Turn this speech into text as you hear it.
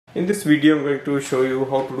In this video I'm going to show you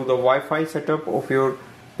how to do the Wi-Fi setup of your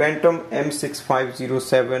Pantum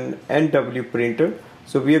M6507NW printer.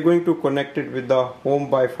 So we are going to connect it with the home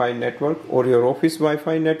Wi-Fi network or your office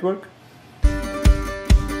Wi-Fi network.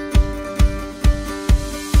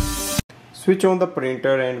 Switch on the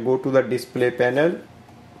printer and go to the display panel.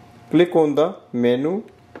 Click on the menu.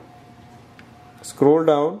 Scroll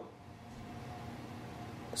down.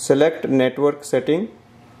 Select network setting.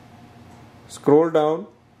 Scroll down.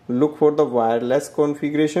 Look for the wireless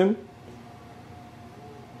configuration.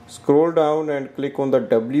 Scroll down and click on the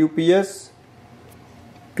WPS.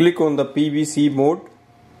 Click on the PVC mode.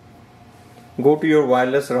 Go to your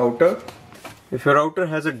wireless router. If your router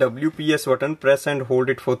has a WPS button, press and hold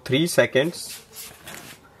it for 3 seconds.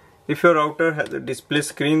 If your router has a display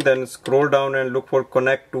screen, then scroll down and look for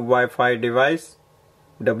connect to Wi-Fi device.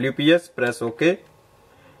 WPS, press OK.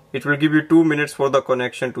 It will give you 2 minutes for the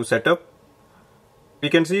connection to set up. We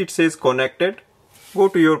can see it says connected. Go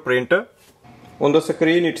to your printer. On the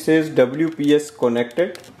screen it says WPS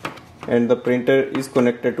connected and the printer is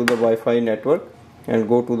connected to the Wi-Fi network, and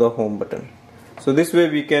go to the home button. So this way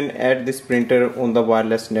we can add this printer on the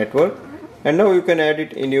wireless network, and now you can add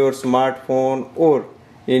it in your smartphone or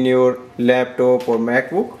in your laptop or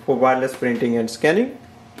MacBook for wireless printing and scanning.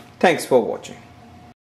 Thanks for watching.